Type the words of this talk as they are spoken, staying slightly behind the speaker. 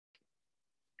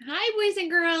Hi, boys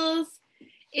and girls.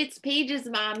 It's Paige's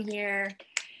mom here,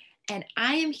 and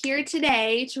I am here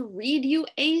today to read you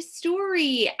a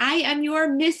story. I am your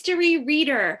mystery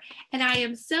reader, and I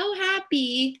am so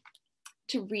happy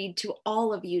to read to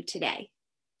all of you today.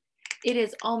 It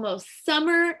is almost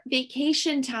summer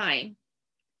vacation time,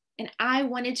 and I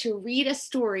wanted to read a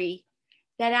story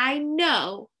that I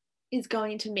know is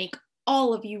going to make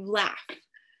all of you laugh.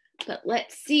 But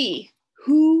let's see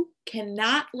who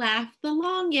cannot laugh the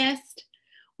longest.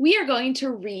 We are going to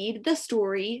read the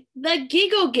story, The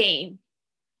Giggle Game.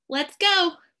 Let's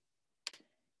go.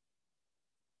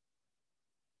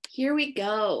 Here we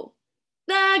go.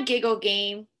 The Giggle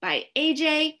Game by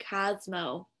AJ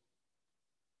Cosmo.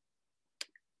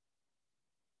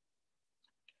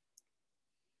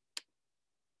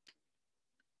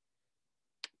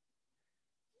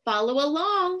 Follow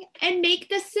along and make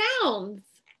the sounds.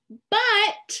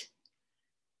 But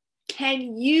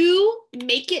can you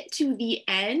make it to the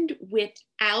end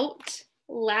without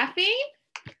laughing?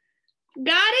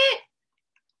 Got it?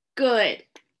 Good.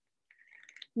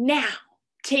 Now,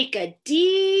 take a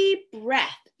deep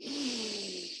breath.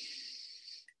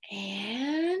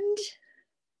 And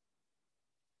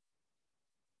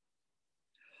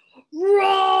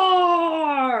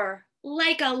roar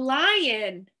like a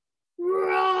lion.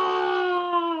 Roar.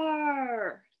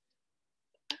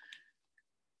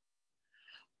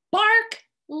 Bark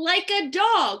like a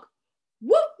dog.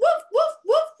 Woof, woof, woof,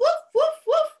 woof, woof, woof,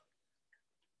 woof.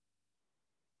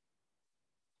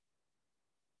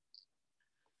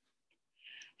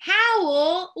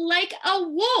 Howl like a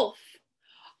wolf.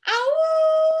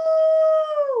 Ow!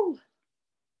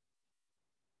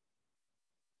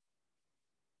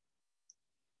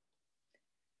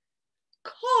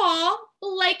 Caw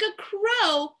like a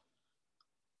crow.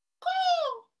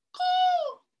 Caw,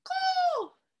 caw,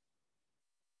 caw.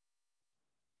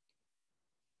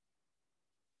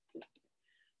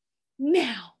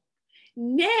 Now,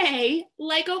 neigh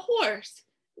like a horse.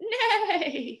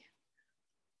 Neigh.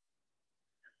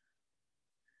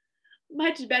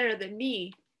 Much better than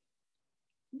me.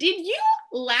 Did you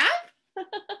laugh?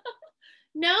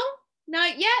 No,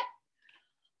 not yet?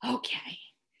 Okay,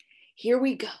 here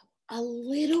we go. A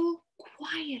little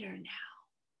quieter now.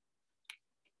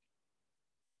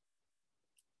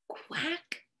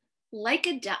 Quack like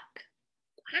a duck.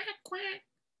 Quack, quack,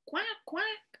 quack,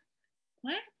 quack,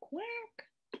 quack, quack.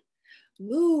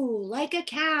 Moo like a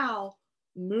cow.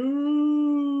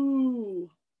 Moo.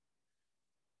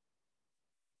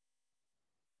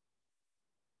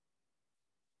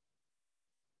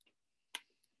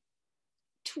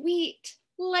 Tweet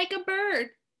like a bird.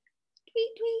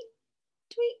 Tweet, tweet,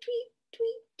 tweet, tweet,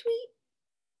 tweet, tweet.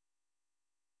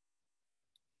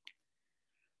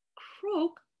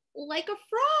 Croak like a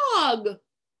frog.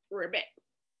 Ribbit,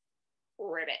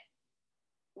 ribbit,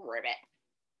 ribbit.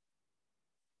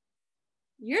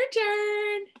 Your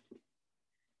turn.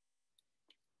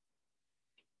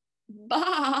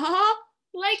 Baa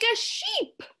like a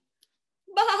sheep.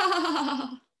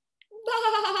 Baa,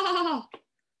 baa.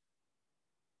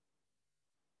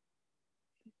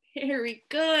 Very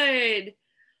good.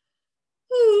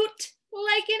 Hoot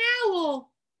like an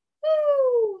owl.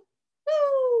 Woo,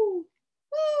 woo,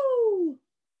 woo.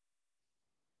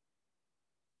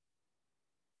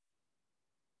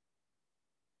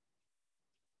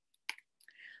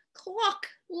 Cluck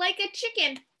like a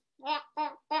chicken. Cluck,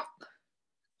 cluck, cluck.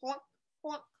 Cluck,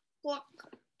 cluck, cluck.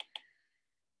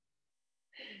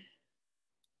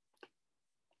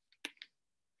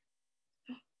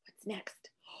 What's next?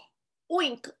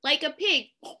 Oink like a pig.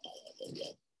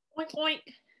 Oink,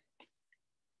 oink.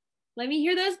 Let me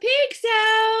hear those pig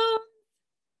sounds.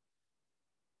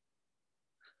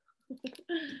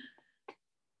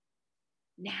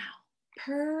 Now,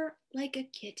 purr like a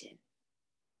kitten.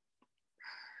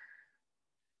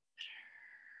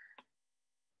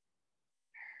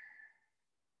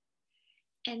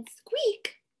 And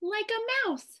squeak like a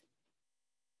mouse.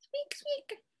 Squeak,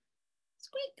 squeak,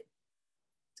 squeak,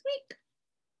 squeak.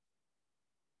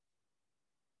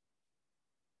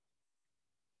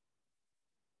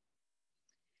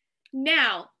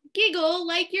 Now, giggle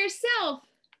like yourself.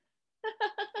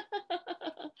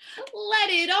 Let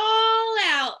it all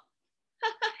out.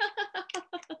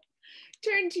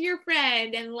 Turn to your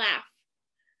friend and laugh.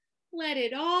 Let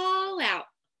it all out.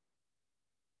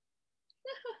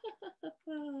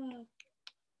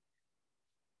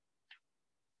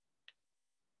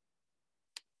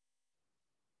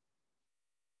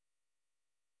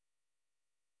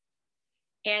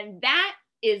 And that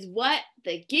is what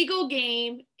the Giggle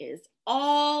Game is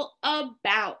all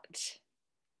about.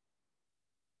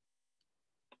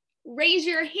 Raise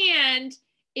your hand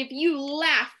if you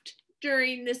laughed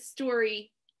during this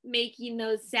story making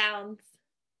those sounds.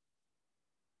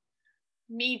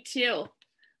 Me too.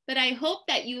 But I hope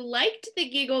that you liked the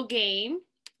Giggle game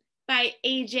by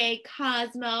AJ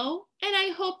Cosmo, and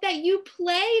I hope that you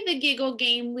play the Giggle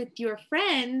game with your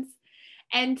friends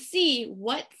and see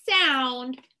what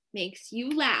sound makes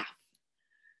you laugh.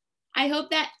 I hope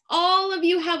that all of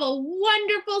you have a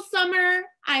wonderful summer.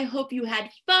 I hope you had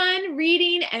fun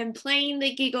reading and playing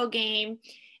the Giggle game.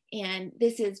 And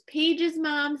this is Paige's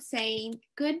mom saying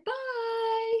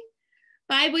goodbye.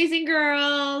 Bye, boys and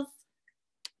girls.